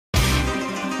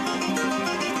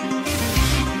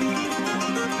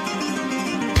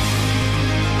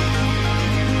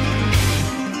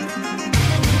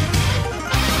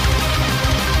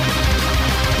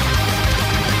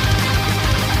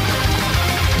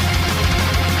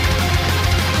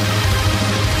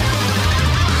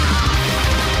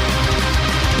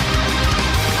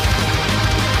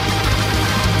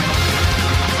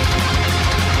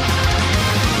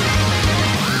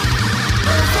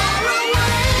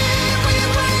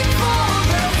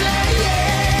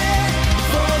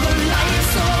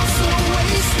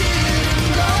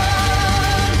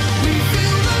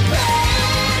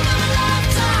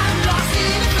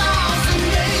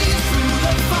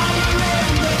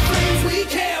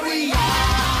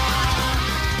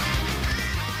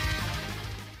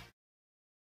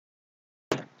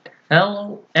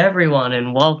Hello everyone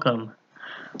and welcome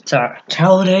to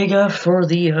Talladega for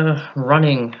the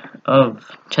running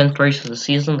of 10th race of the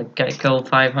season, the Geico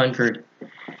 500,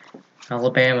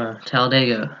 Alabama,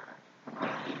 Talladega.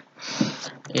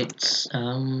 It's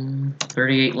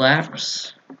 38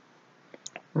 laps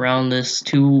around this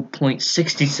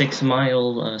 2.66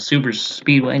 mile super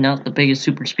speedway. Not the biggest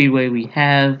super speedway we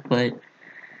have, but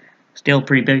still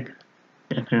pretty big,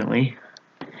 definitely.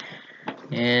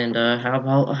 And how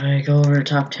about I go over to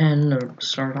top 10 to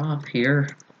start off here.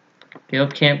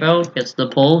 Caleb Campbell gets the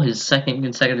pole, his second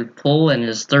consecutive pole, and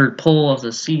his third pole of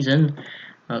the season.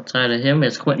 Outside of him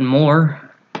is Quentin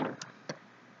Moore.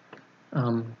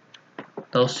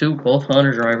 Those two, both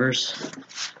owner drivers.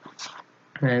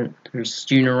 And there's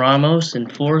Junior Ramos in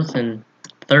fourth and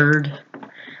third.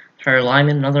 Tyler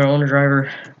Lyman, another owner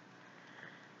driver.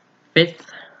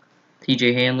 Fifth,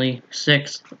 TJ Hanley.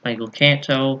 Sixth, Michael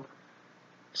Canto.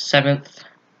 Seventh,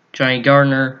 Johnny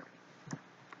Gardner.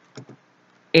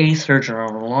 8th,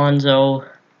 Sergio Alonso.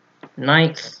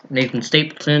 9th, Nathan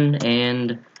Stapleton,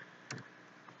 and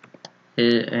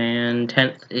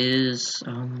 10th is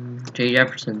Jay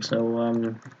Jefferson.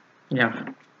 So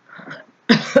yeah.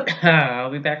 I'll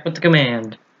be back with the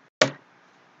command.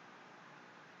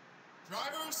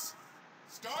 Drivers,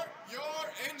 start your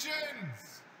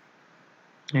engines.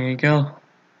 There you go.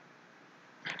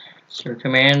 It's your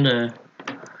command,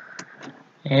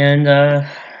 and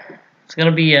it's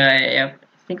gonna be I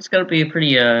think it's gonna be a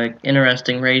pretty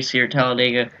interesting race here at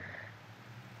Talladega.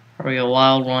 Probably a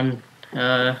wild one.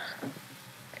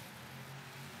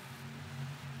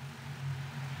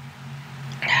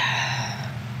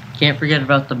 Can't forget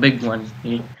about the big one.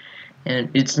 And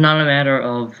it's not a matter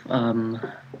of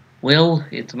will,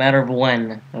 it's a matter of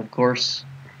when, of course.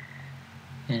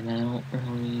 And I don't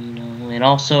really know. And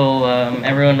also,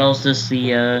 everyone knows this,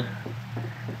 the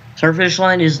start finish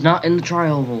line is not in the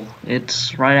tri-oval.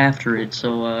 It's right after it,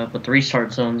 so, but the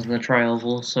restart zone's in the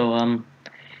tri-oval. So,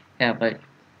 yeah, but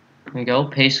here we go.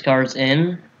 Pace cars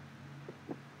in.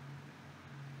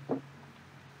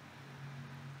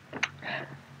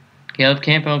 Caleb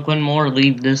Campbell and Quentin Moore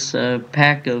lead this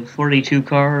pack of 42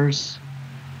 cars.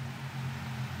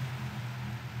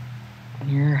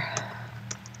 Here.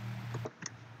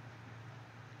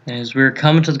 As we're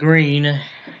coming to the green,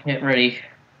 get ready.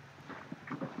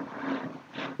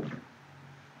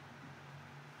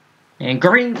 And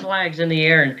green flags in the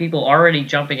air and people already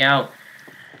jumping out.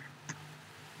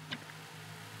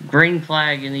 Green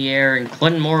flag in the air and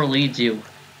Quentin Moore leads you.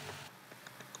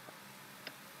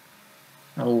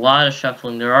 A lot of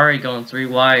shuffling. They're already going 3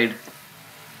 wide.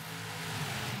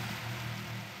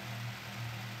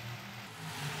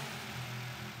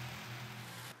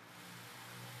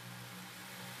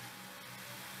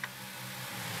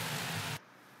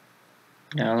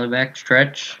 Now the back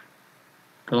stretch.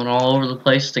 Going all over the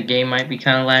place. The game might be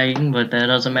kind of lagging, but that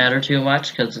doesn't matter too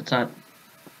much because it's not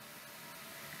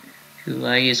too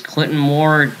laggy. Is Quentin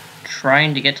Moore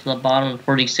trying to get to the bottom of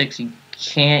 46? He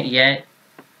can't yet.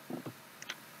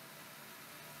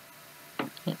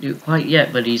 Can't do it quite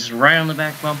yet, but he's right on the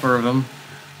back bumper of him.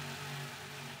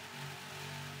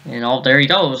 And oh, there he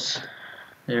goes.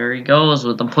 There he goes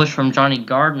with the push from Johnny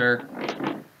Gardner.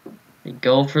 They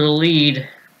go for the lead.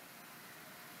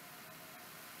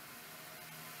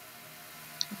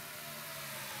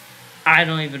 I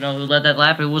don't even know who led that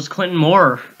lap. It was Quentin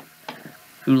Moore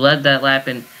who led that lap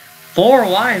in 4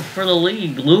 wide for the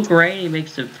lead. Luke Rainey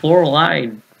makes it 4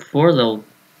 wide for the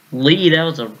lead. That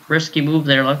was a risky move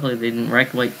there. Luckily, they didn't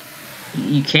wreck. Like,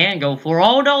 you can go for.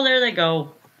 Oh no, there they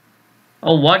go.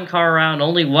 Oh, 1 car around.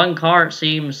 Only 1 car, it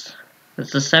seems.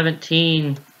 It's the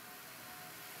 17.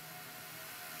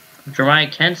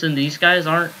 Jeremiah Kenson. These guys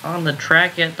aren't on the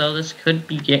track yet, though. This could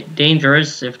be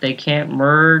dangerous if they can't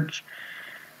merge.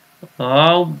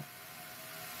 Oh.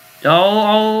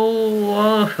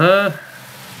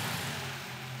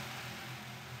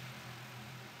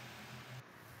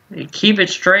 Keep it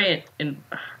straight, and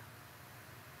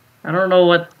I don't know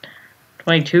what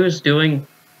 22 is doing,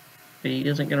 but he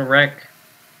isn't gonna wreck.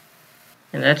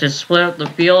 And that just split up the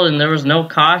field, and there was no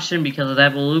caution because of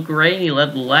that. But Luke Rainey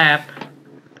led the lap.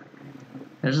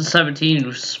 There's a 17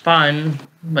 who spun,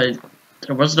 but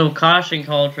there was no caution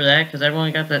called for that because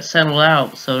everyone got that settled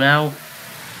out. So now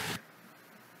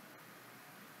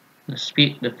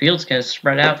the field's kind of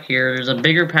spread out here. There's a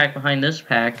bigger pack behind this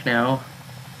pack now.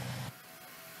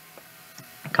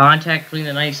 Contact between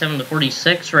the 97 and the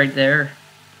 46 right there.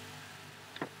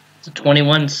 The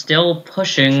 21 still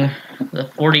pushing the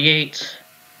 48.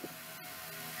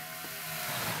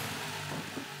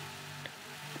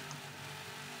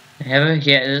 Yeah,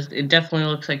 it definitely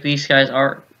looks like these guys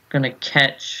are going to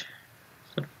catch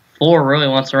 4 really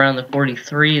wants around the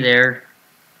 43 there.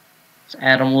 So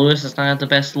Adam Lewis is not at the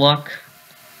best luck.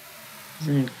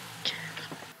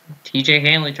 TJ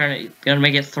Hanley gonna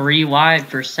make it 3 wide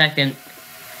for second.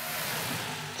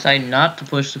 Decided not to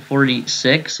push the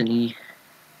 46, and he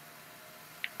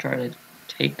tried to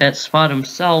take that spot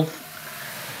himself.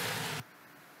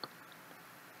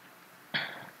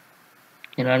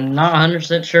 And I'm not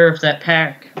 100% sure if that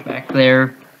pack back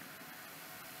there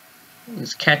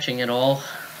is catching at all.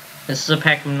 This is a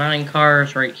pack of 9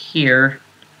 cars right here.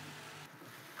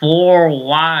 4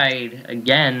 wide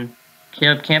again.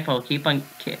 Caleb Campo keeps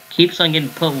on getting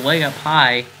put way up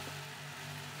high.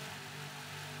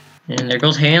 And there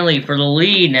goes Hanley for the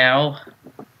lead now.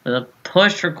 With a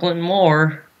push for Clinton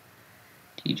Moore.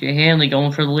 TJ Hanley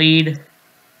going for the lead.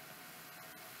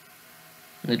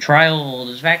 The trial,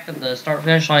 the fact that the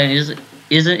start-finish line isn't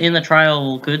in the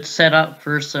trial, could set up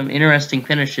for some interesting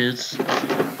finishes,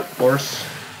 of course.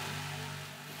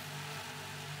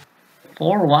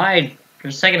 4 wide for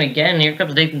a second again. Here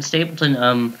comes Nathan Stapleton,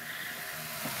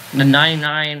 the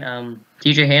 99,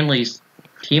 TJ Hanley's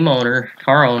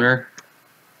car owner.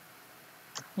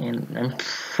 And I'm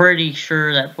pretty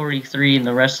sure that 43 and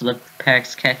the rest of the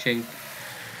pack's catching.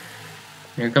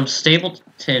 Here comes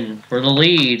Stapleton for the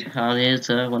lead on his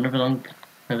one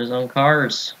of his own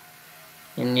cars.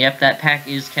 And yep, that pack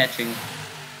is catching.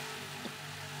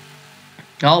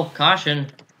 Oh, caution.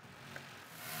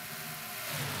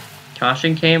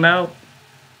 Caution came out.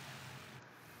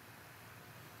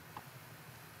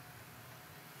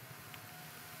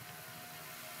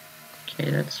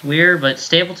 Okay, that's weird, but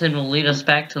Stapleton will lead us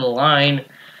back to the line.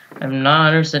 I'm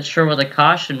not 100% sure what the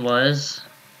caution was.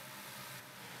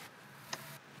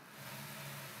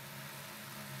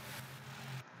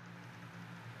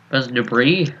 Was it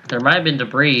debris? There might have been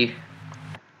debris.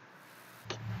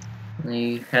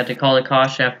 They had to call a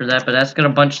caution after that, but that's going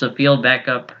to bunch the field back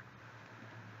up.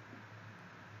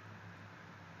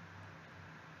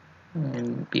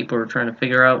 And people are trying to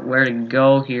figure out where to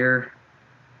go here.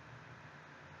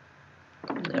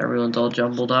 Everyone's all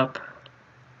jumbled up.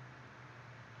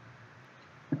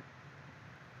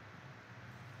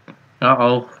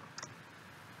 Uh-oh.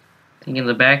 I think in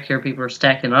the back here people are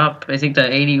stacking up. I think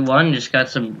the 81 just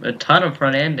got a ton of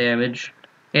front end damage.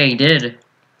 Yeah, he did.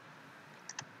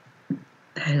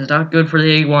 That is not good for the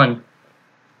 81.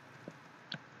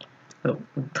 But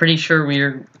I'm pretty sure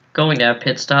we're going to have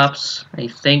pit stops, I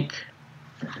think.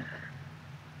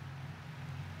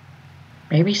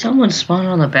 Maybe someone spawned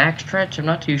on the backstretch? I'm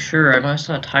not too sure. I must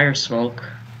saw tire smoke.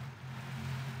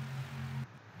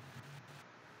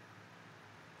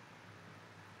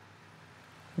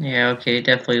 Yeah, okay, it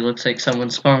definitely looks like someone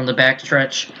spawned on the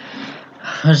backstretch.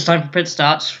 It's time for pit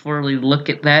stops. Before we look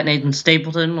at that, Nathan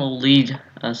Stapleton will lead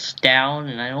us down,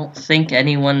 and I don't think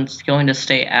anyone's going to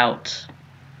stay out.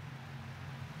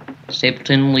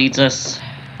 Stapleton leads us.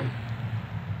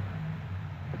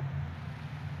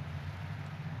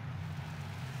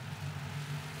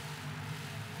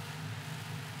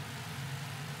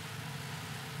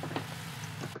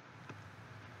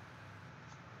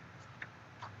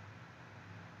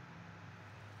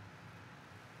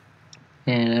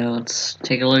 And let's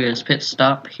take a look at his pit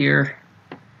stop here.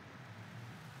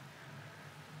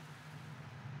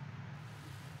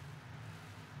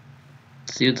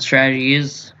 Let's see what the strategy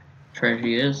is.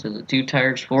 Is it 2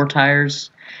 tires, 4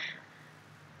 tires?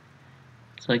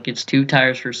 It's like it's 2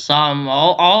 tires for some.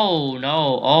 Oh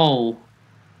no,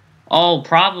 oh,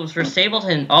 problems for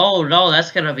Stapleton. Oh no,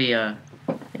 that's gonna be a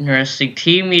interesting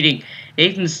team meeting.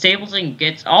 Nathan Stapleton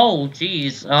gets, oh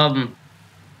geez,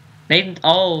 Nathan,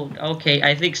 oh, okay,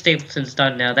 I think Stapleton's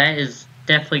done now. That is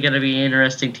definitely gonna be an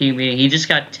interesting team meeting. He just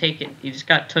got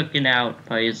taken out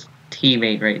by his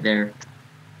teammate right there.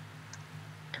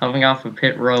 Coming off of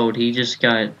pit road, he just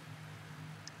got...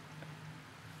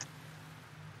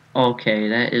 Okay,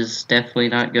 that is definitely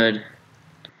not good.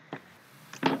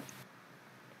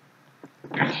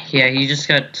 Yeah, he just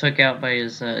got took out by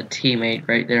his teammate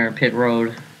right there on pit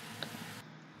road.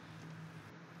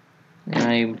 And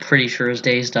I'm pretty sure his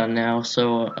day's done now,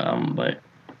 so, but...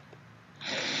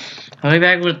 I'll be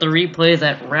back with the replay of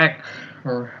that wreck,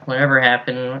 or whatever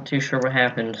happened. I'm not too sure what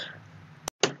happened.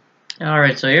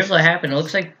 Alright, so here's what happened. It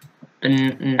looks like the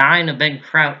 9 of Ben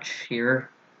Crouch here.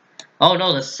 Oh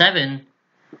no, the 7.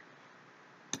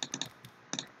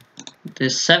 The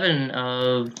 7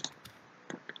 of...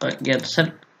 yeah, the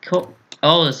 7...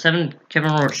 Oh, the 7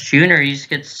 Kevin Roach Jr. He just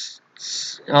gets...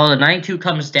 Oh, the 9-2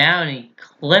 comes down and he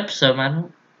clips him. I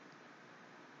don't...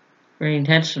 Very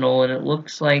intentional, and it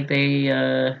looks like they,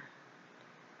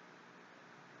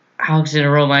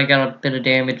 NROL might got a bit of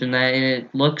damage in that, and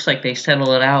it looks like they settled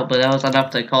it out, but that was enough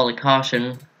to call a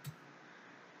caution.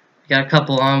 Got a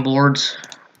couple on boards.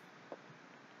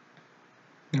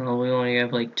 No, we only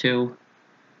have like 2.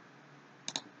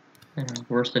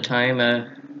 Worst of the time,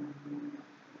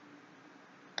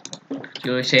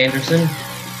 Julius Anderson.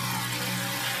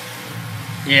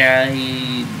 Yeah,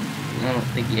 I don't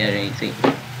think he had anything.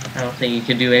 I don't think he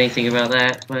could do anything about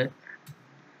that, but.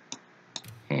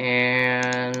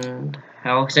 And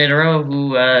Alexander, who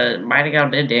might have got a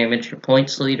bit of damage,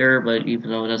 points leader, but even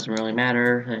though it doesn't really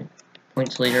matter,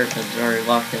 points leader because it's already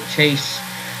locked in chase,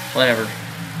 whatever.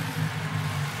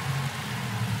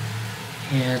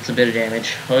 Yeah, it's a bit of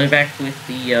damage. We'll be back with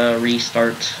the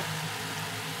restart.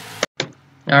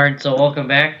 Alright, so welcome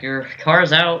back. Your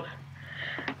car's out.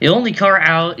 The only car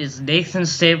out is Nathan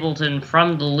Stapleton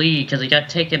from the lead because he got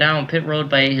taken out on pit road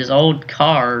by his old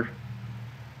car.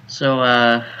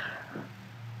 So,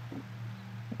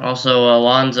 also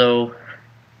Alonso,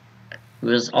 who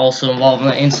was also involved in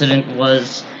the incident,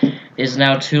 is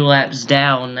now 2 laps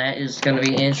down. That is going to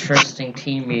be an interesting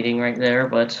team meeting right there,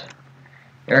 but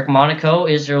Eric Monaco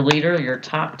is your leader. Your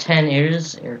top 10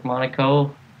 is Eric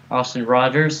Monaco, Austin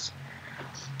Rogers,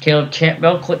 Caleb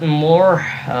Campbell, Clinton Moore,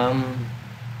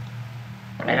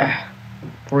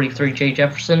 43 Jay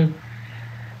Jefferson,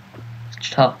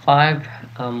 top 5,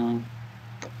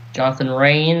 Jonathan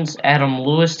Rains, Adam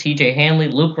Lewis, TJ Hanley,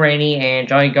 Luke Rainey, and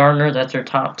Johnny Gardner. That's our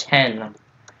top 10.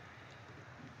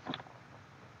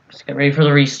 Let's get ready for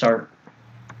the restart.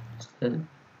 The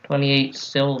 28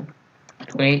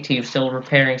 team still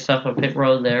repairing stuff on pit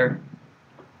road there.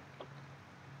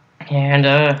 And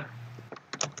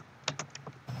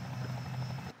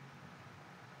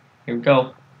here we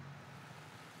go.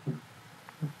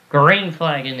 Green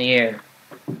flag in the air.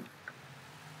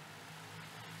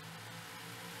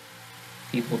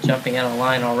 People jumping out of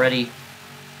line already.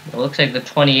 It looks like the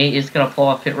 28 is going to pull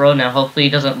off pit road now. Hopefully he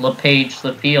doesn't LePage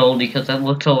the field because that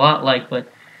looked a lot like what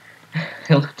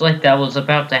it looked like that was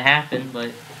about to happen,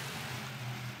 but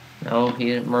no, he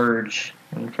didn't merge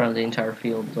in front of the entire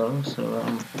field though, so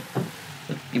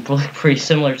people look pretty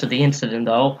similar to the incident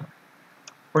though.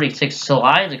 46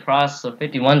 slides across the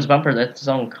 51's bumper. That's his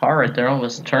own car right there.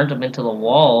 Almost turned him into the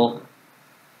wall.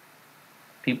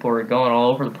 People were going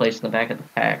all over the place in the back of the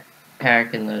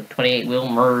pack, and the 28 will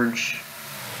merge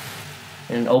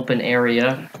in an open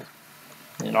area.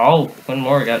 And one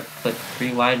more got put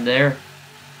pretty wide there.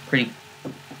 Pretty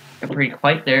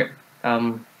quite there.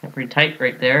 Pretty tight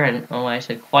right there. And oh, I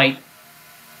said quite.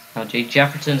 Now Jay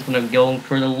Jefferson's gonna be going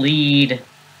for the lead.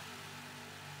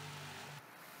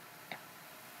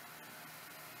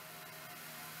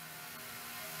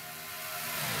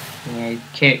 Yeah,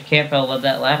 Campbell led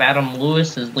that lap. Adam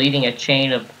Lewis is leading a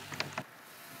chain of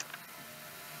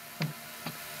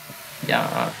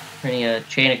a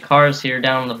chain of cars here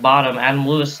down the bottom. Adam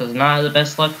Lewis does not have the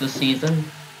best luck this season,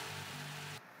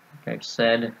 like I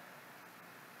said.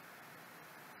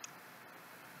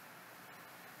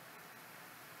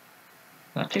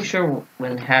 Not too sure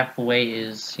when halfway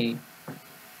is.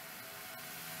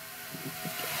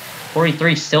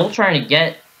 43 still trying to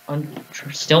get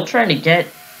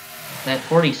that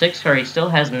 46 car. He still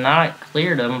has not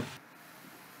cleared him.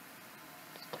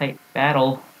 It's a tight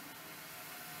battle.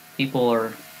 People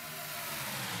are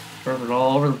sort of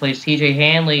all over the place. TJ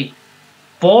Hanley,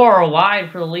 4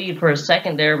 wide for the lead for a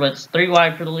second there, but it's 3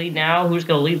 wide for the lead now. Who's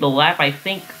going to lead the lap? I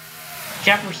think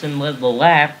Jefferson led the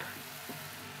lap.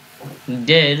 He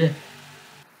did.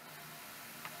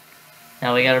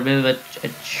 Now we got a bit of a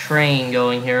train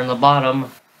going here in the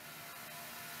bottom.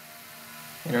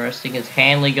 Interesting as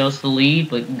Hanley goes to the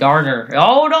lead, but Gardner.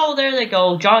 Oh no, there they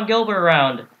go. John Gilbert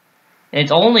around. And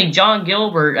it's only John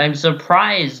Gilbert. I'm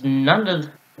surprised and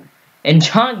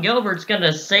John Gilbert's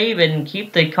gonna save it and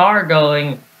keep the car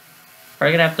going.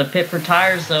 Probably gonna have to pit for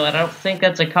tires though. I don't think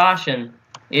that's a caution.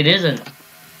 It isn't.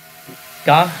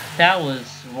 God, that was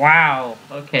wow.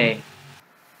 Okay.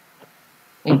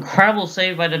 Incredible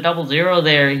save by the 00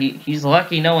 there. He's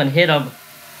lucky no one hit him.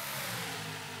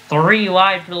 3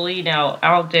 wide for the lead now.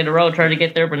 Alexander Rowe trying to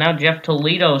get there, but now Jeff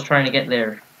Toledo is trying to get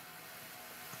there.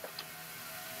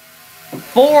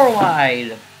 4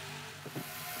 wide.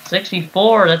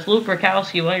 64. That's Luke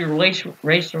Rakowski, one of your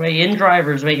raceway in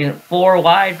drivers, making it 4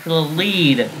 wide for the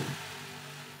lead.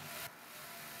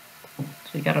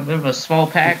 So you got a bit of a small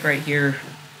pack right here.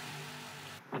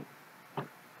 And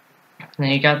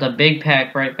then you got the big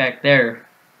pack right back there.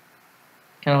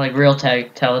 Kind of like real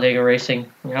Talladega racing,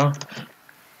 you know?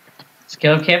 It's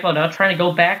Caleb Campbell now trying to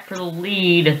go back for the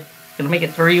lead. Gonna make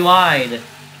it 3 wide.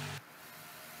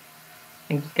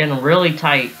 It's getting really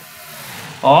tight.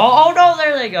 Oh no,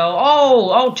 there they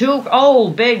go.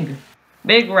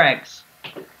 Big wrecks.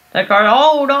 That car,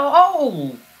 oh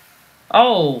no,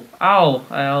 oh,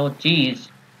 jeez.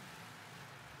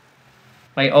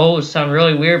 My O's sound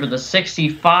really weird, but the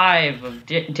 65 of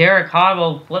Derek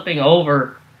Hobble flipping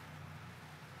over.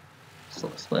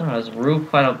 Slid on his roof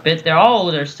quite a bit there. Oh,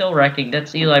 they're still wrecking.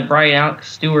 That's Eli Brian,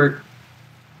 Alex Stewart.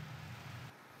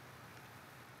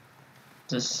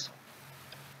 I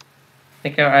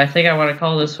think I want to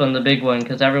call this one the big one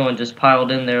because everyone just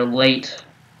piled in there late.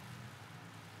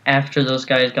 After those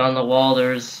guys got on the wall,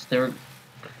 there were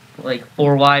like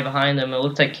 4 wide behind them. It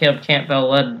looks like Caleb Campbell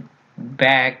led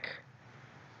back.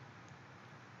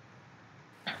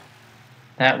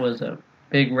 That was a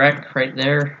big wreck right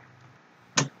there.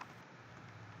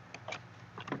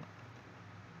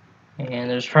 And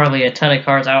there's probably a ton of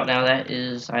cars out now. That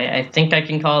is, I think I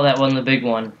can call that one the big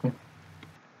one.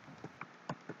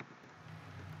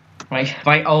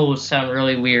 My O's sound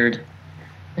really weird.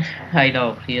 I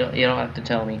know, you don't have to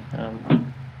tell me.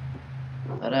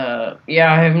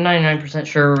 Yeah, I'm 99%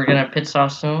 sure we're gonna pit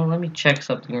stop soon. Let me check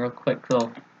something real quick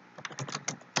though.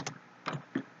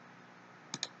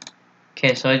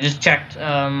 Okay, so I just checked.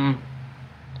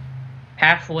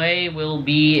 Halfway will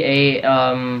be a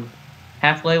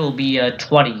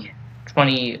 20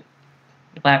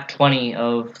 lap 20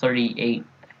 of 38,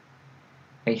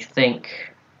 I think.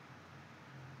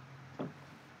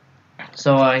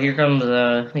 So here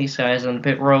comes these guys on the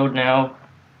pit road now.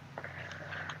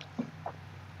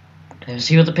 Let's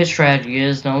see what the pit strategy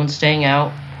is. No one's staying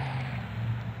out.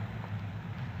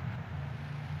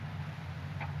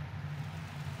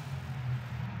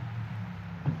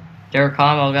 Derek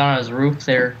Conwell got on his roof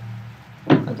there.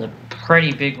 That's a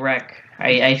pretty big wreck.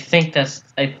 I think that's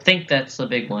the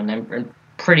big one. I'm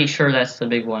pretty sure that's the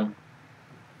big one.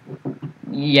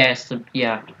 Yes,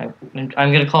 yeah. I'm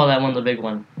gonna call that one the big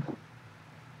one.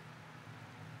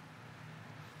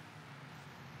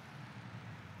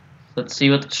 Let's see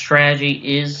what the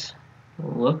strategy is.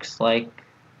 Looks like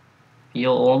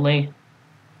fuel only.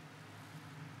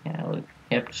 Yeah,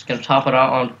 yep, just gonna top it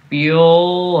out on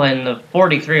fuel, and the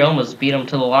 43 almost beat him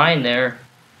to the line there.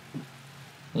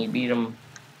 He beat him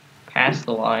past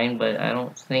the line, but I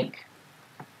don't think.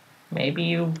 Maybe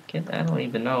you get that. I don't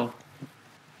even know.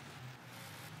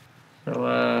 So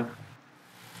I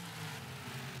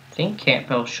think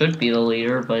Campbell should be the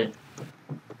leader, but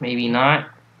maybe not.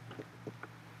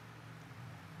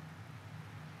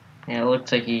 Yeah, it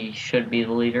looks like he should be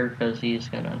the leader because he's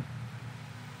gonna.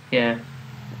 Yeah.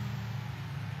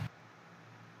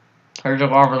 Sergio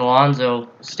Alonso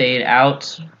stayed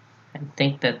out. I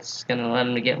think that's gonna let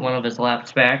him to get one of his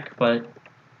laps back, but.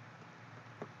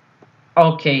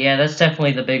 Okay, yeah, that's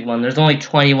definitely the big one. There's only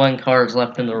 21 cars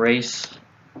left in the race.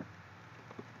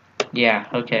 Yeah,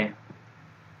 okay.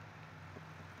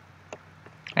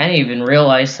 I didn't even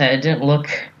realize that. It didn't look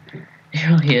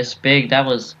nearly as big. That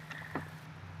was...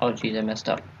 Oh, geez, I messed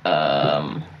up.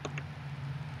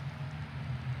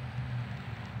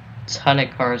 Ton of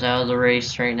cars out of the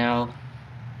race right now.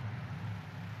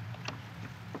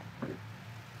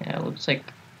 Yeah, it looks like...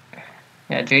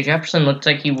 Yeah, Jay Jefferson looks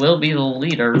like he will be the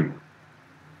leader.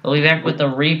 We'll be back with the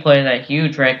replay of that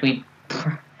huge wreck. We're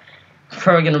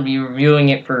probably going to be reviewing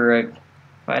it for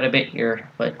quite a bit here,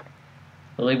 but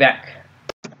we'll be back.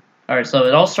 Alright, so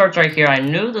it all starts right here. I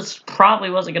knew this probably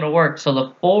wasn't going to work, so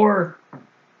the 4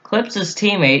 Clips'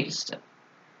 teammates,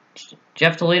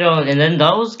 Jeff Toledo, and then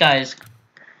those guys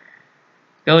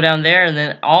go down there, and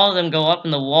then all of them go up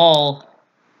in the wall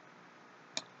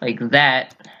like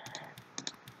that.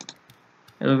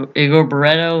 Igor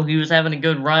Barreto, he was having a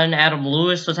good run. Adam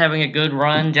Lewis was having a good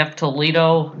run. Jeff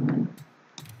Toledo,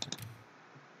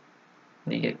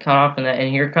 they get caught off in that,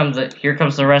 and here comes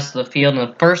the rest of the field. And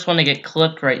the first one to get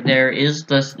clipped right there is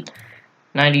the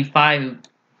 95, who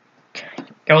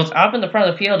goes up in the front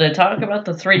of the field. And talk about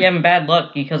the 3M bad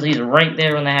luck, because he's right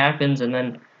there when that happens, and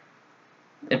then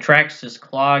the track's just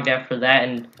clogged after that.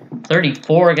 And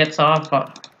 34 gets off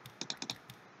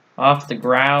the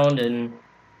ground, and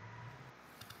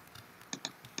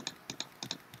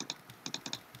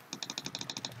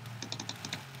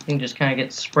thing just kind of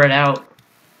gets spread out.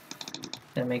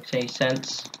 If that makes any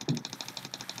sense.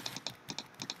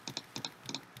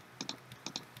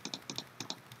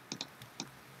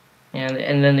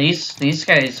 And then these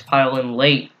guys pile in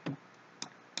late.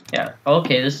 Yeah.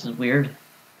 Okay, this is weird.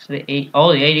 So the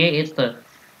 88 hits the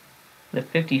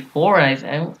 54, and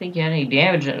I don't think he had any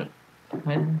damage in it.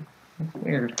 That's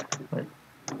weird. But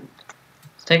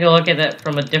let's take a look at that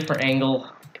from a different angle,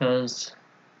 because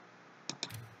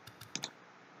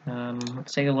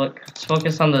let's take a look. Let's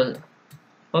focus on the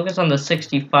focus on the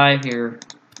 65 here.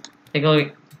 Take a look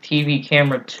at TV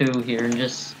camera 2 here and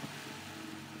just...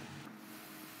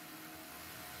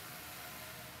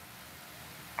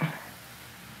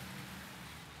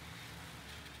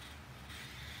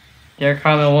 Derek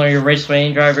Harmon, one of your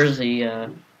raceway drivers, he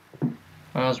on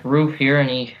his roof here, and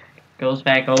he goes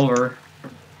back over.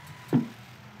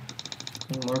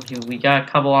 More people. We got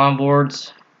a couple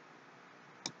onboards.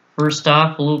 First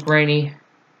off, Luke Rainey,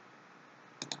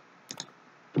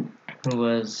 who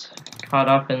was caught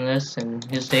up in this, and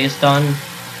his day is done.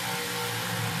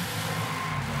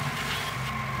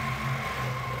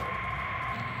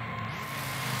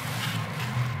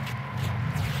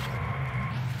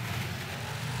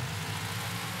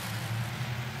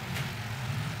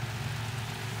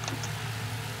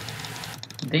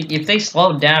 If they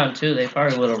slowed down too, they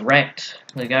probably would have wrecked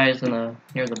the guys in the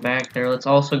near the back there. Let's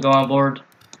also go on board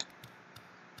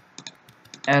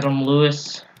Adam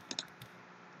Lewis.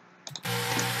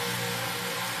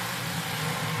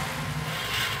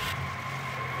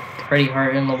 Pretty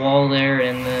hard in the wall there,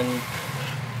 and then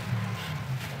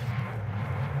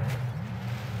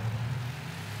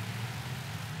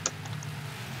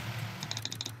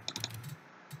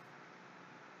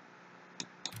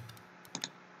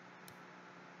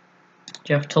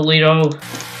Jeff Toledo.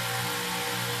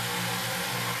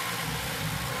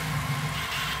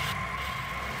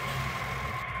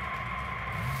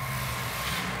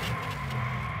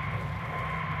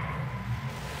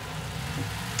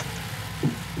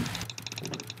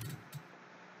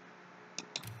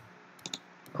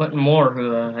 Quentin Moore,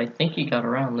 who I think he got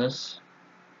around this.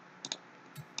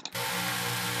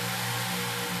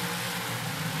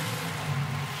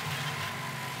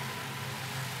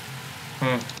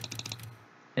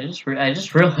 I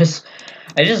just realized,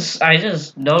 I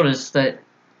just noticed that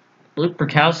Luke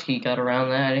Burkowski got around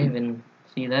that. I didn't even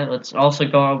see that. Let's also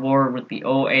go on board with the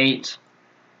 08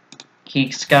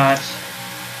 Keith Scott,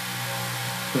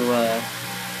 who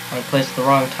I placed the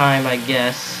wrong time, I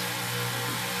guess.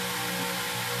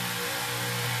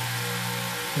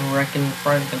 No wreck in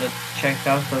front, gonna check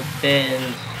out the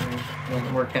bend, and it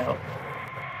doesn't work out.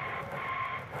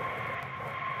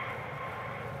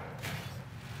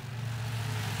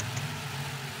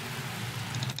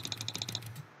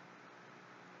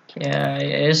 Yeah,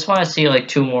 I just want to see like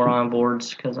 2 more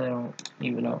onboards because I don't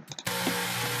even know.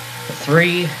 The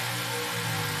 3.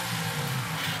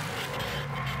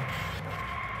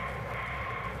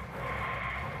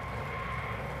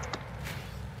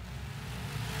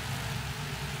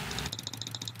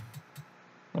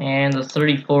 And the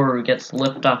 34 who gets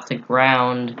lifted off the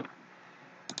ground.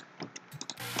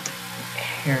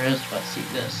 Here it is, let's see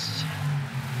this.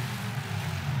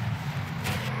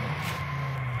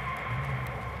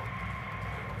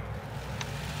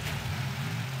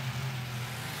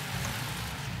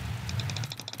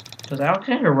 Was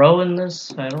Alexander Rowe in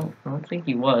this? I don't think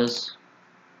he was.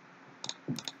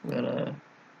 But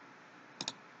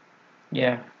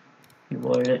yeah, he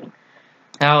avoided it.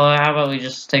 How about we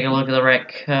just take a look at the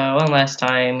wreck one last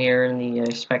time here in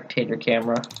the spectator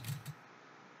camera.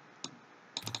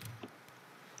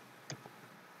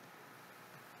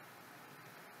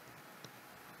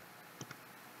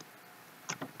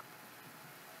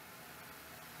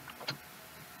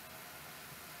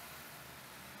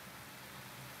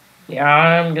 Yeah,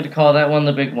 I'm gonna call that one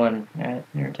the big one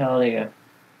near Talladega.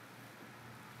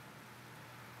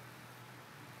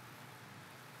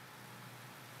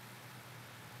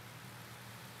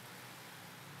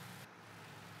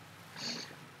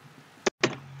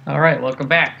 Alright, welcome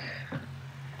back.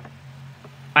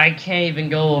 I can't even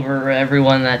go over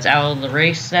everyone that's out of the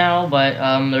race now, but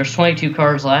there's 22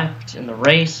 cars left in the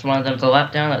race. One of them's a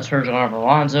lap down. That's Sergio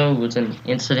Alonso, who was in an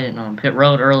incident on pit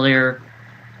road earlier.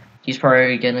 He's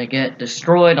probably gonna get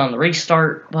destroyed on the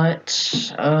restart,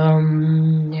 but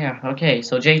yeah, okay.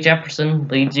 So Jake Jefferson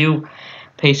leads you,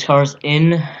 pace cars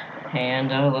in,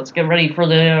 and let's get ready for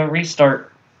the restart.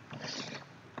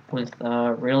 With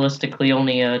realistically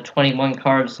only 21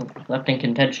 cars left in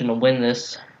contention to win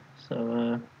this,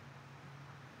 so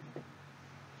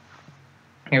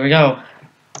here we go.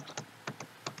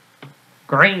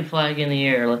 Green flag in the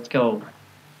air. Let's go.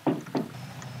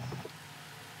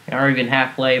 We aren't even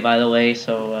halfway, by the way,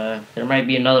 so there might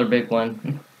be another big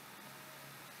one.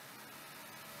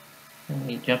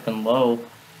 He's jumping low.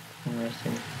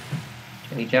 Interesting.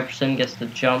 Jimmy Jefferson gets the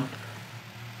jump.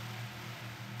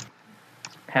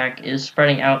 Pack is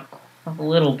spreading out a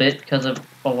little bit because of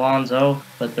Alonso,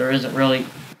 but there isn't really...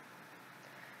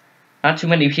 Not too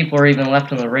many people are even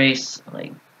left in the race.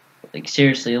 Like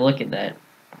seriously, look at that.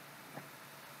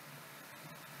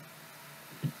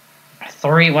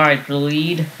 3 wide for the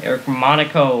lead. Eric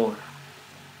Monaco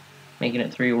making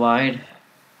it 3 wide.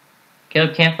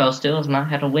 Caleb Campbell still has not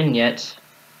had a win yet.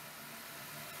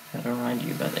 Gotta remind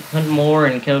you about that. Quentin Moore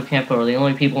and Caleb Campbell are the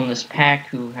only people in this pack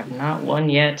who have not won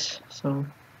yet, so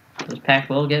this pack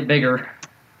will get bigger.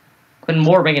 Quentin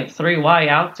Moore making it 3 wide.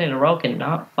 Alexander Rowe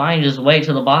cannot find his way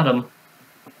to the bottom.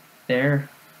 There.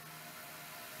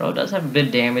 Rowe does have a bit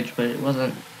of damage, but it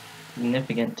wasn't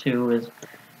significant too. As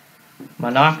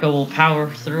Monaco will power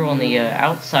through on the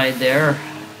outside there.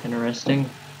 Interesting.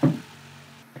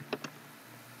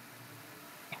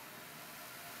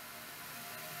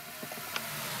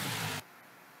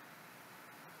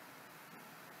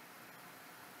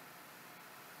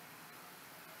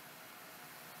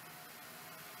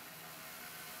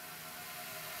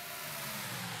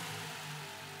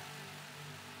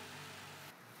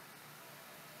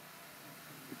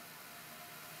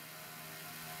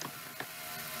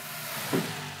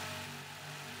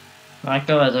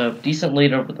 Monaco has a decent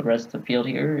lead over the rest of the field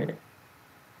here.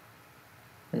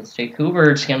 As Jake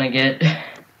Hubert's gonna get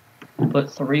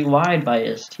put 3 wide by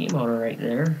his team owner right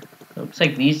there. It looks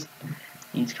like these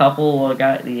couple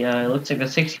got the looks like the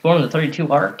 64 and the 32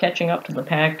 are catching up to the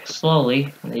pack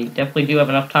slowly. They definitely do have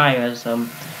enough time as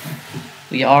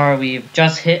we've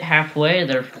just hit halfway.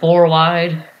 They're 4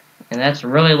 wide, and that's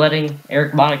really letting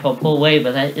Eric Monaco pull away,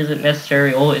 but that isn't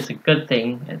necessarily always a good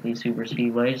thing at these super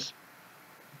speedways.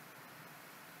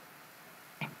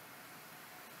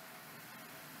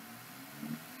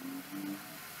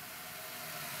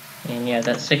 And yeah,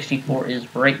 that 64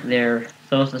 is right there.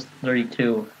 So is this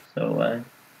 32. So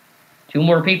 2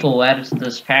 more people added to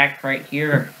this pack right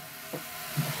here.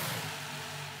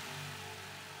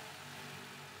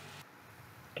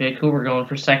 Jake Hoover going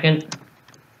for 2nd.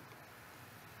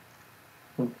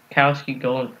 Lukowski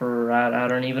going for I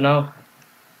don't even know.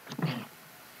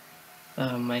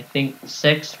 I think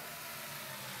 6th.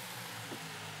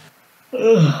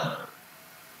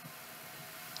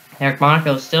 Eric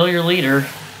Monaco is still your leader.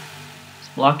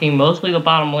 Blocking mostly the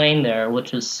bottom lane there,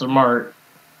 which is smart.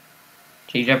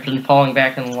 J. Jefferson falling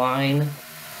back in line.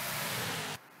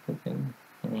 And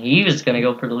he was going to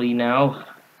go for the lead now.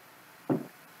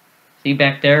 See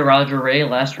back there, Roger Ray,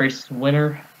 last race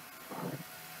winner.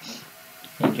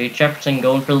 And J. Jefferson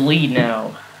going for the lead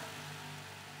now.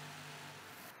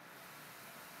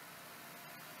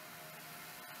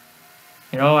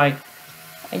 You know, I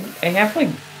have like,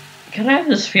 kind of have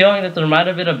this feeling that there might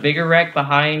have been a bigger wreck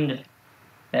behind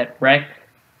that wreck.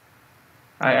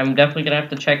 I'm definitely going to have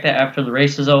to check that after the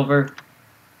race is over.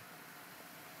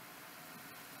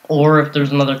 Or if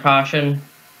there's another caution.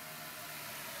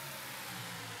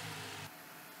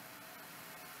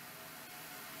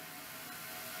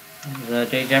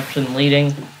 Jay Jefferson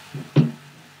leading.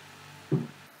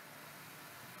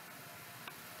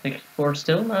 64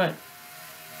 still not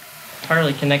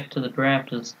entirely connected to the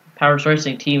draft as Powers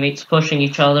Racing teammates pushing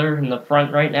each other in the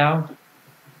front right now.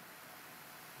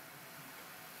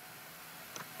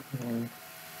 And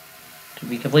to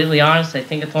be completely honest, I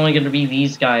think it's only going to be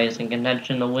these guys in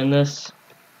contention to win this.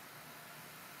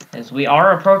 As we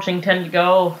are approaching 10 to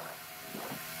go.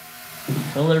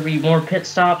 Will there be more pit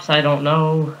stops? I don't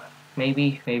know.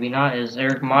 Maybe, maybe not. As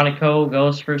Eric Monaco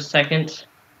goes for 2nd.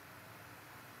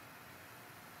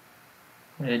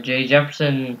 Jay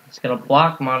Jefferson is going to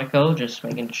block Monaco, just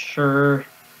making sure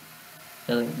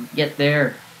he doesn't get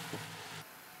there.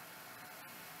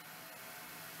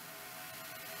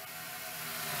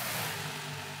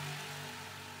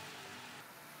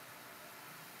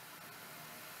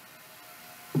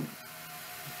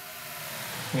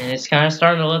 And it's kind of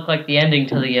starting to look like the ending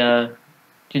to the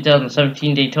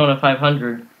 2017 Daytona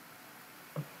 500.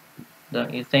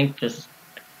 Don't you think? Just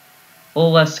a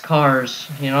little less cars,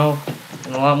 you know,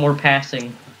 and a lot more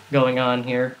passing going on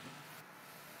here.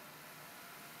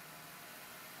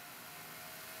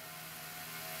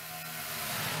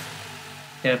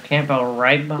 You have Campbell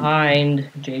right behind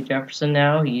Jay Jefferson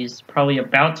now. He's probably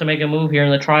about to make a move here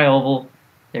in the tri-oval.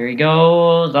 There he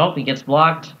goes. Oh, he gets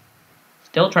blocked.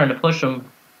 Still trying to push him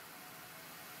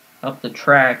up the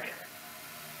track.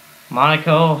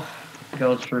 Monaco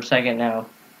goes for 2nd now.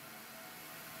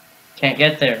 Can't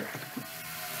get there.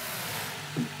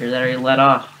 Hear that he let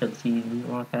off because he didn't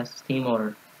want to pass his team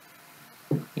owner.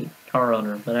 Car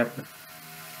owner, whatever.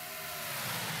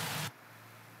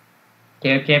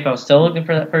 Caleb Campbell still looking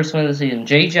for that first win of the season.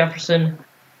 Jay Jefferson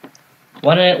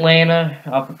won in Atlanta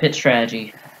off of pit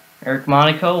strategy. Eric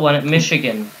Monaco won at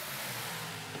Michigan.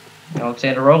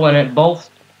 Alexander Rowe won at both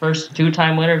first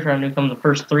 2-time winners, trying to become the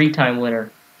first 3-time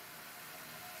winner.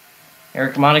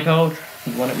 Eric Monaco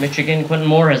won at Michigan. Quentin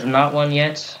Moore has not won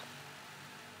yet.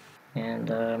 And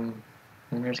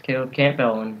And there's Caleb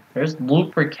Campbell, and there's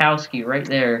Luke Rakowski right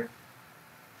there.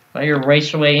 All your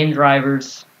raceway in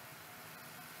drivers.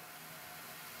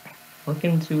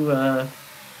 Looking to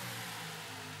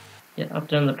get up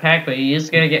there in the pack, but he is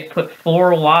going to get put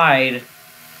 4 wide.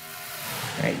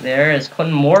 Right there is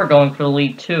Quentin Moore going for the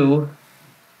lead too.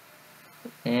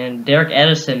 And Derek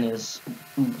Edison is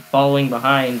following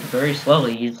behind very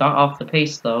slowly. He's not off the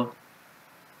pace though.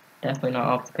 Definitely not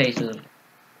off the pace.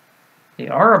 They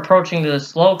are approaching the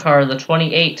slow car, the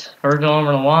 28, Virgil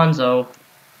Alonso.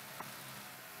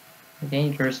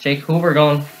 Dangerous. Jake Hoover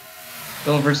going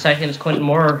for seconds. Quentin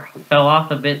Moore fell off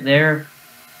a bit there.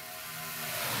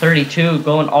 32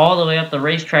 going all the way up the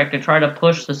racetrack to try to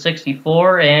push the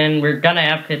 64, and we're gonna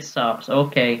have pit stops.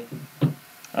 Okay.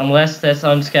 Unless that's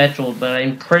unscheduled, but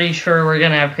I'm pretty sure we're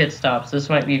gonna have pit stops. This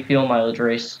might be a fuel mileage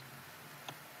race.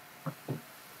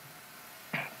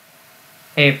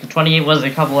 Hey, if the 28 was a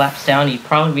couple laps down, he'd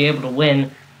probably be able to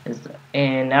win.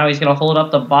 And now he's going to hold up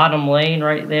the bottom lane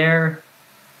right there.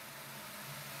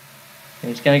 And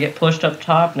he's going to get pushed up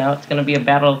top. Now it's going to be a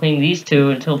battle between these two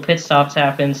until pit stops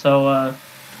happen. So,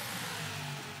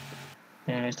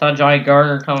 yeah, I saw Johnny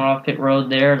Gardner coming off pit road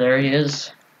there. There he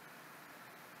is.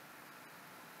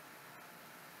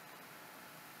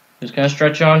 He's going to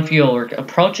stretch on fuel. We're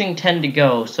approaching 10 to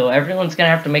go, so everyone's going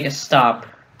to have to make a stop.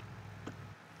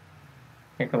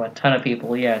 Here come a ton of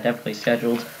people. Yeah, definitely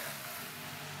scheduled.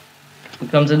 Who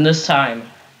comes in this time?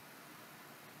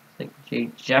 I think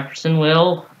Jake Jefferson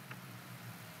will.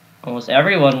 Almost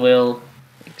everyone will,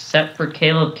 except for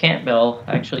Caleb Campbell.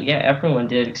 Actually, yeah, everyone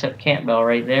did except Campbell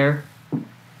right there.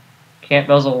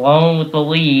 Campbell's alone with the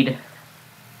lead.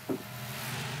 They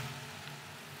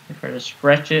try to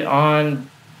stretch it on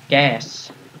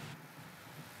gas.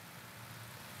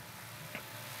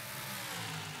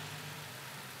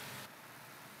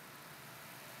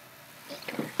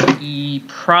 He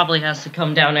probably has to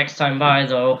come down next time by,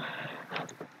 though.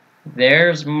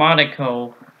 There's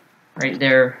Monaco right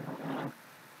there.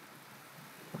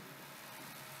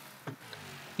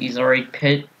 He's already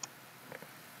pit.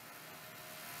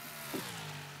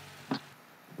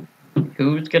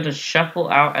 Who's going to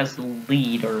shuffle out as the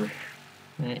leader?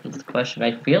 That's the question.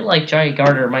 I feel like Johnny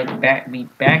Gardner might be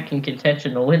back in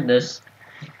contention to win this.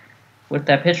 With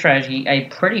that pit strategy, I'm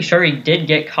pretty sure he did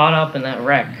get caught up in that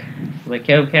wreck. But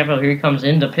Caleb Campbell, here he comes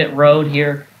into pit road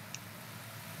here.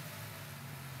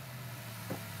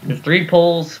 There's 3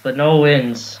 poles, but no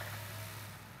wins.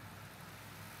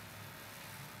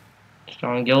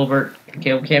 John Gilbert,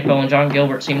 Caleb Campbell and John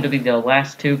Gilbert seem to be the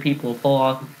last 2 people to pull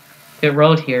off pit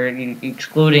road here,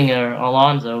 excluding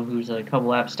Alonso, who's a couple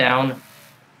laps down.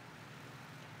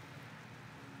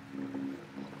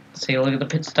 Let's take a look at the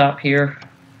pit stop here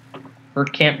for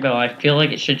Campbell. I feel like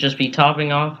it should just be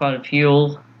topping off on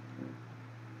fuel,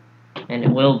 and it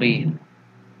will be.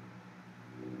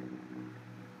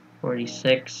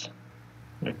 46.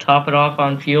 Gonna top it off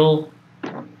on fuel.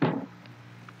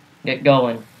 Get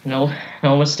going. No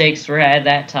mistakes were had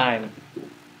that time. In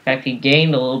fact, he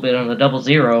gained a little bit on the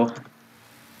 00.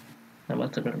 That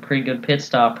must have been a pretty good pit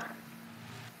stop.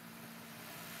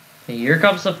 Okay, here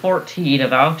comes the 14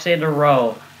 of Alexander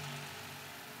Rowe.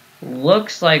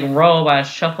 Looks like Rowe has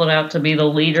shuffled out to be the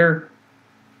leader.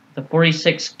 The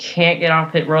 46 can't get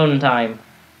off pit road in time.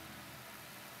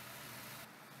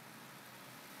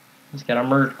 He's got to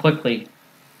merge quickly.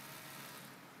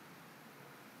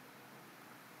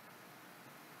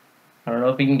 I don't know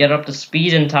if he can get up to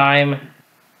speed in time.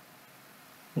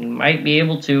 He might be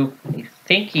able to. I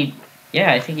think he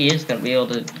is going to be able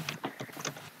to.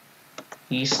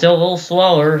 He's still a little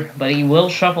slower, but he will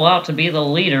shuffle out to be the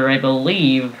leader, I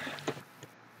believe.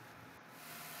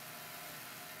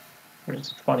 Where's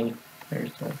the 20?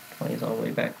 There's the 20's all the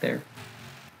way back there.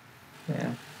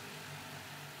 Yeah.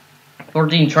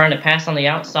 14 trying to pass on the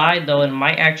outside, though it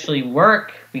might actually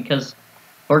work because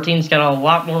 14's got a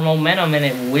lot more momentum and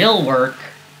it will work.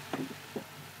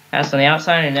 Pass on the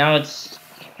outside, and now it's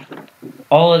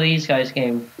all of these guys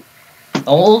came. The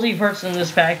only person in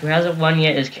this pack who hasn't won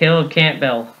yet is Caleb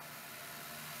Campbell.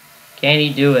 Can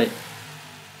he do it?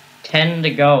 10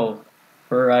 to go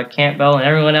for Campbell, and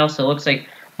everyone else. It looks like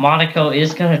Monaco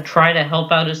is going to try to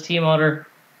help out his team owner,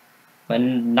 but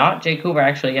not Jake Hoover.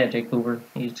 Actually, yeah, Jake Hoover.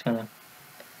 He's going to.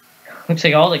 Looks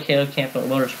like all the Caleb Campbell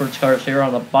Motorsports cars here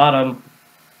on the bottom.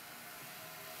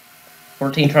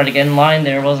 14 tried to get in line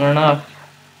there, wasn't enough.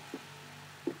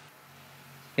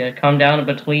 Gonna come down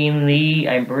between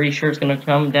I'm pretty sure it's gonna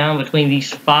come down between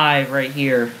these 5 right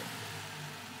here.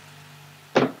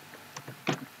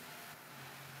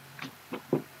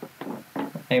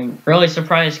 I'm really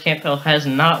surprised Campbell has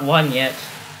not won yet,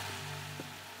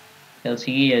 because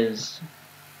he is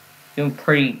doing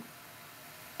pretty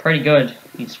good.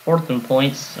 He's 4th in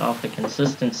points off the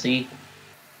consistency.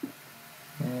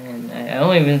 And I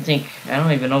don't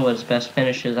even know what his best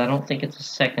finish is. I don't think it's a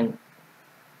 2nd.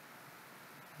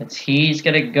 He's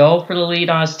gonna go for the lead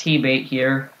on his T-bait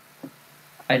here.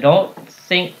 I don't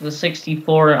think the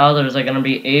 64 and others are gonna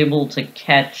be able to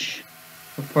catch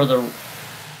before the.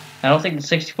 I don't think the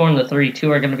 64 and the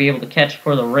 32 are gonna be able to catch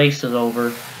before the race is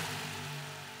over.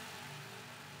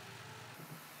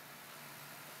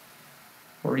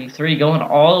 .43 going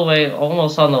all the way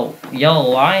almost on the yellow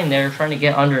line there, trying to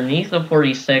get underneath the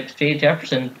 46. Jay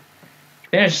Jefferson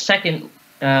finished 2nd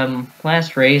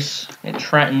last race at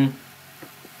Trenton.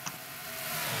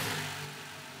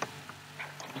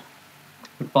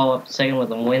 Could follow up 2nd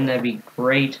with a win, that'd be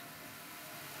great.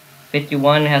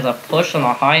 51 has a push on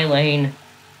the high lane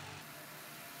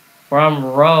from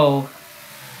Rowe.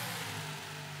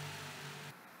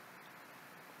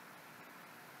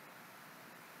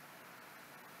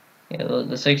 Yeah,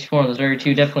 the 64 and the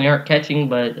 32 definitely aren't catching,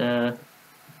 but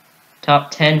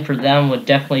top 10 for them would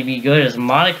definitely be good, as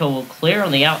Monaco will clear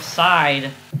on the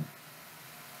outside.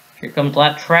 Here comes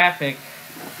lap traffic.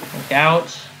 Look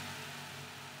out.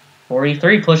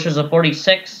 43 pushes a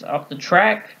 46 up the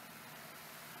track.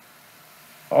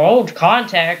 Oh,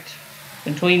 contact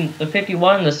between the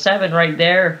 51 and the 7 right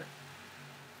there.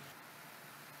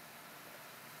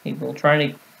 People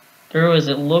trying to through as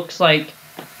it looks like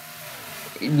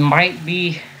it might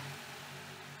be.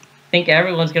 I think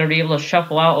everyone's going to be able to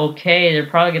shuffle out okay. They're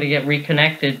probably going to get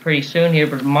reconnected pretty soon here,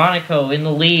 but Monaco in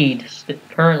the lead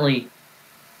currently.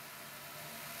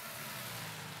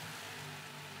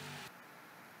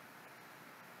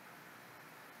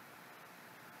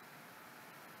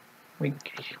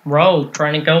 Rowe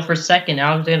trying to go for 2nd.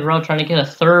 Alexander Rowe trying to get a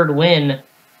 3rd win.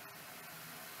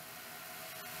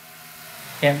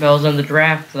 Campbell's in the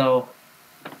draft though.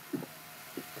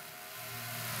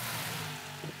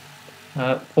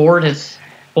 Ford has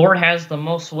the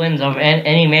most wins of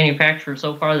any manufacturer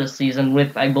so far this season,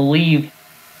 with I believe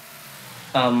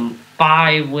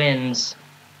 5 wins.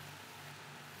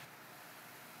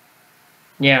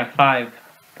 Yeah, 5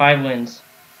 wins.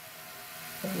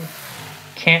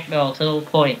 Campbell to the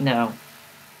point now.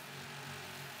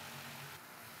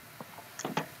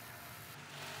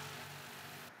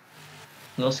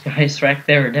 Those guys right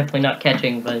there are definitely not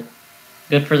catching, but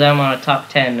good for them on a top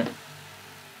 10.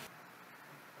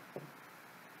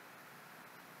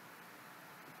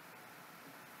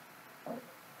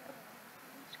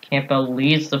 Campbell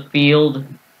leads the field.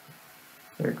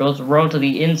 There goes Rowe to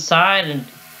the inside, and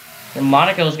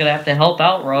Monaco's going to have to help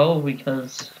out Rowe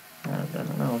because, I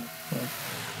don't know.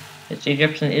 Jay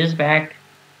Jefferson is back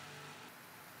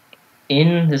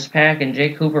in this pack, and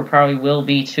Jay Cooper probably will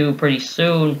be too pretty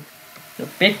soon. The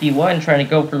 51 trying to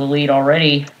go for the lead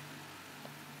already.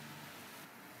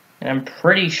 And I'm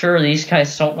pretty sure these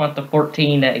guys don't want the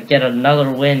 14 to get another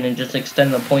win and just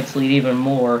extend the points lead even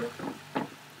more.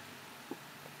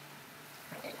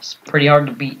 It's pretty hard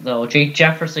to beat, though. Jay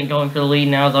Jefferson going for the lead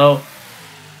now, though.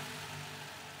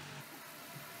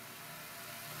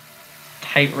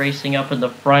 Tight racing up in the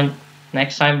front.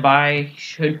 Next time by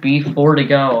should be 4 to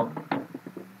go.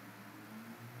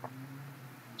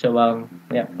 So,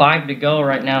 yeah, 5 to go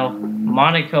right now.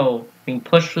 Monaco being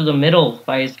pushed through the middle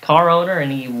by his car owner,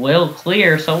 and he will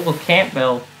clear, so will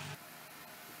Campbell.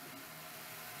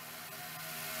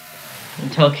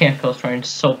 Until Campbell's trying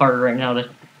so hard right now to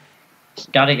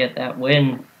just gotta get that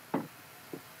win.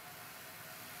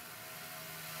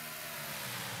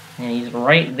 And he's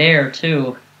right there,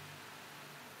 too.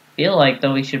 Feel like,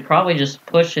 though, he should probably just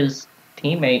push his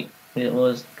teammate with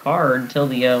his car until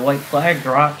the white flag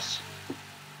drops.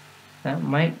 That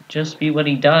might just be what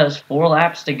he does. 4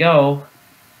 laps to go.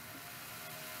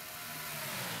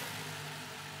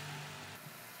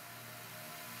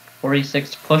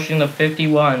 .46 pushing the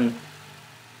 51.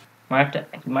 Might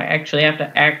actually have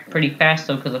to act pretty fast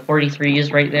though, because the 43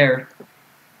 is right there.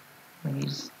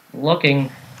 He's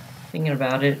looking, thinking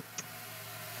about it.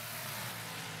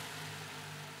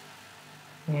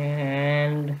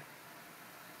 And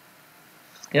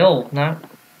still not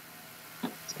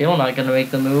going to make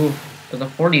the move. But the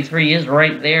 43 is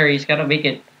right there. He's got to make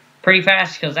it pretty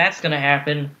fast because that's going to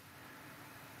happen.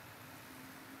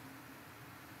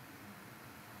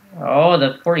 Oh,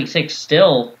 the 46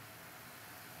 still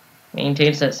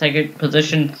maintains that 2nd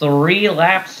position. 3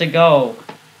 laps to go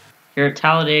here at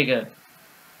Talladega.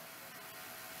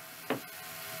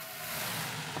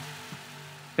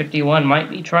 51 might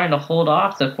be trying to hold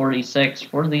off the 46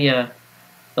 for the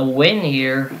win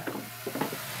here.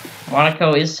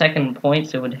 Monaco is 2nd in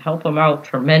points. It would help him out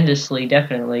tremendously,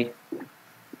 definitely.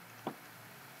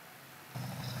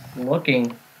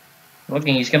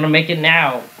 looking. He's gonna make it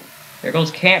now. There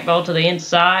goes Campbell to the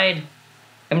inside.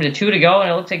 Coming to 2 to go, and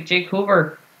it looks like Jake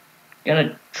Hoover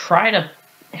gonna try to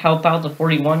help out the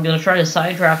 41. Gonna try to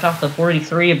side draft off the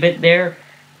 43 a bit there.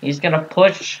 He's gonna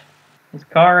push his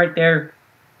car right there.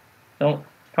 Don't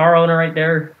car owner right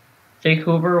there. Jake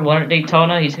Hoover won at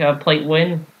Daytona. He's got a plate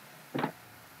win.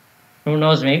 Who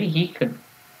knows? Maybe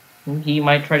he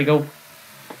might try to go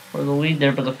for the lead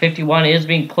there. But the 51 is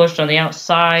being pushed on the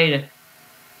outside.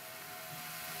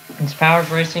 It's Powers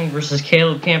Racing versus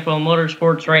Caleb Campbell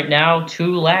Motorsports right now.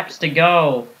 2 laps to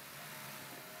go.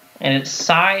 And it's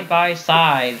side by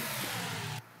side.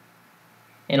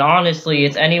 And honestly,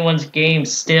 it's anyone's game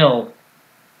still.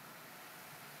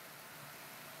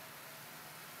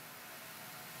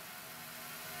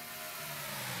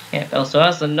 Campbell still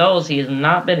has the nose. He has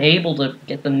not been able to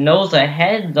get the nose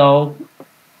ahead, though.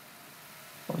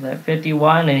 Of that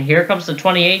 51. And here comes the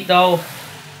 28, though.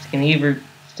 It's going to either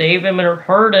save him or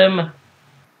hurt him.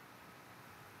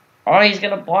 Oh, he's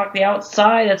going to block the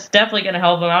outside. That's definitely going to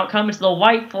help him out. Coming to the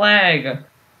white flag.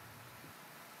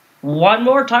 One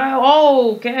more time.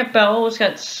 Oh, Campbell almost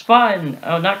got spun.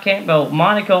 Oh, not Campbell.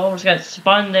 Monaco almost got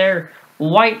spun there.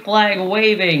 White flag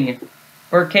waving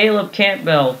for Caleb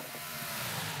Campbell.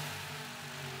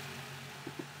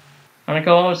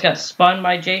 Monaco almost got spun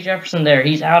by Jay Jefferson there.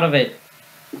 He's out of it.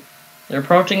 They're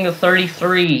approaching the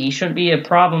 33. He shouldn't be a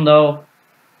problem, though.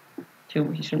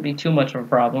 He shouldn't be too much of a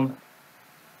problem.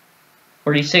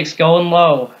 46 going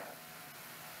low.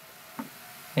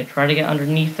 Gonna try to get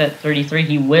underneath that 33.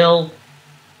 He will.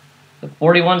 The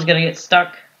 41's gonna get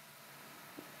stuck.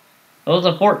 Oh,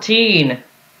 the 14.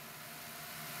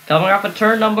 Coming off of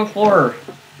turn number 4.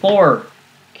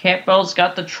 Campbell's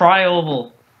got the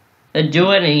tri-oval to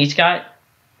do it, and he's got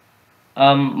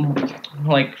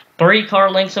like 3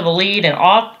 car lengths of a lead, and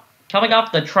coming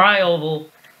off the tri-oval,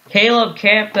 Caleb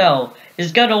Campbell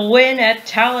is gonna win at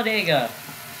Talladega.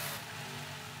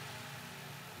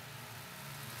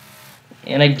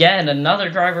 And again, another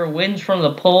driver wins from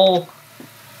the pole.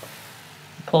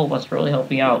 The pole must really help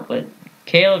me out, but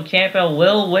Caleb Campbell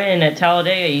will win at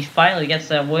Talladega. He finally gets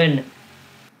that win.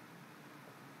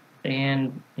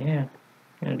 And yeah,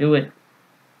 gonna do it.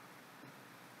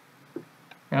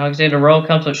 Alexander Rowe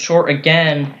comes up short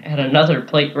again at another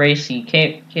plate race. He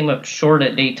came up short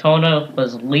at Daytona,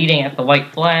 was leading at the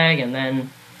white flag, and then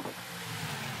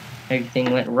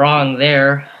everything went wrong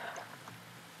there.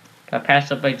 Got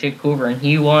passed up by Jake Hoover, and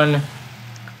he won.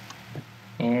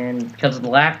 And because of the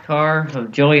lap car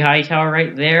of Joey Hightower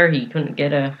right there, he couldn't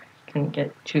get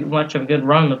too much of a good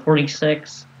run, the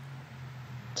 46,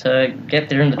 to get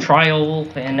there in the tri-oval.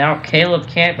 And now Caleb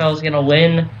Campbell is gonna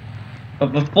win.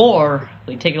 But before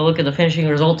we take a look at the finishing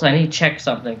results, I need to check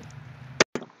something.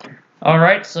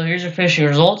 Alright, so here's your finishing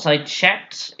results. I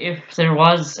checked if there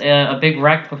was a big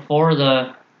wreck before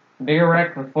the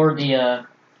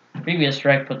previous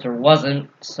wreck, but there wasn't.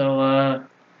 So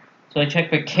I checked,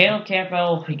 but Caleb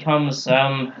Campbell becomes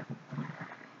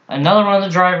another one of the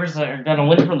drivers that are gonna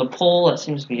win from the pole. That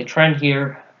seems to be a trend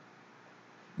here.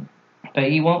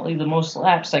 But he won't leave the most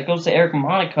laps. That goes to Eric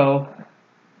Monaco.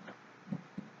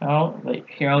 Oh, but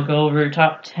here I'll go over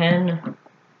top 10.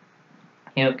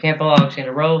 Caleb Campbell,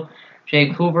 Alexander Rowe,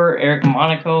 Jake Hoover, Eric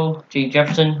Monaco, Jay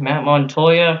Jefferson, Matt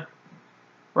Montoya,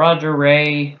 Roger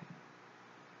Ray,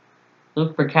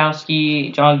 Luke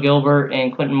Burkowski, John Gilbert,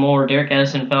 and Quentin Moore. Derek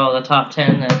Edison fell out of the top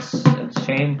 10. That's a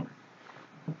shame.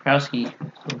 Burkowski.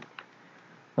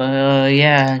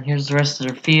 Yeah, here's the rest of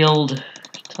their field.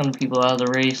 A ton of people out of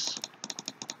the race.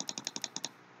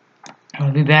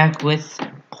 I'll be back with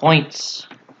points.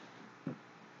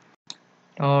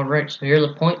 Alright, so here are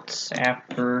the points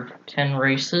after 10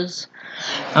 races.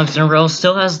 NROL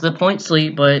still has the points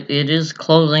lead, but it is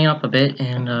closing up a bit,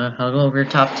 and I'll go over your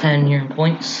top 10 here in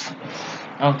points.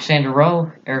 Alexander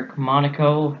Rowe, Eric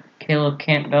Monaco, Caleb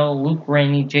Campbell, Luke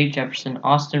Rainey, Jay Jefferson,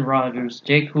 Austin Rogers,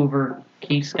 Jake Hoover,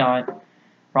 Keith Scott,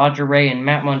 Roger Ray, and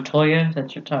Matt Montoya.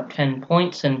 That's your top 10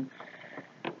 points, and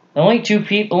only two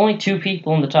people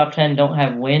in the top 10 don't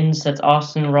have wins. That's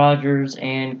Austin Rogers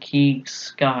and Keith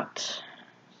Scott.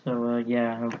 So,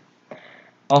 yeah.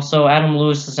 Also, Adam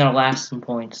Lewis is now last in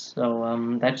points.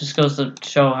 So, that just goes to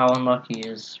show how unlucky he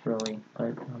is, really.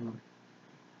 But,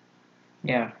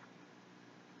 yeah.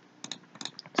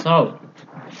 So,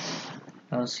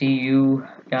 I'll see you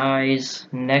guys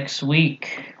next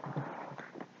week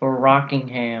for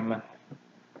Rockingham.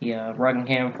 Yeah,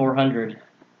 Rockingham 400.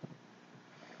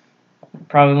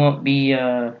 Probably won't be,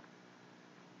 I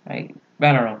don't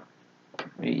know.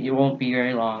 It won't be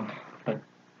very long.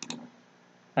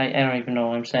 I don't even know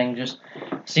what I'm saying. Just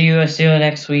see you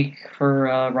next week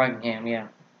for Rockingham. Yeah.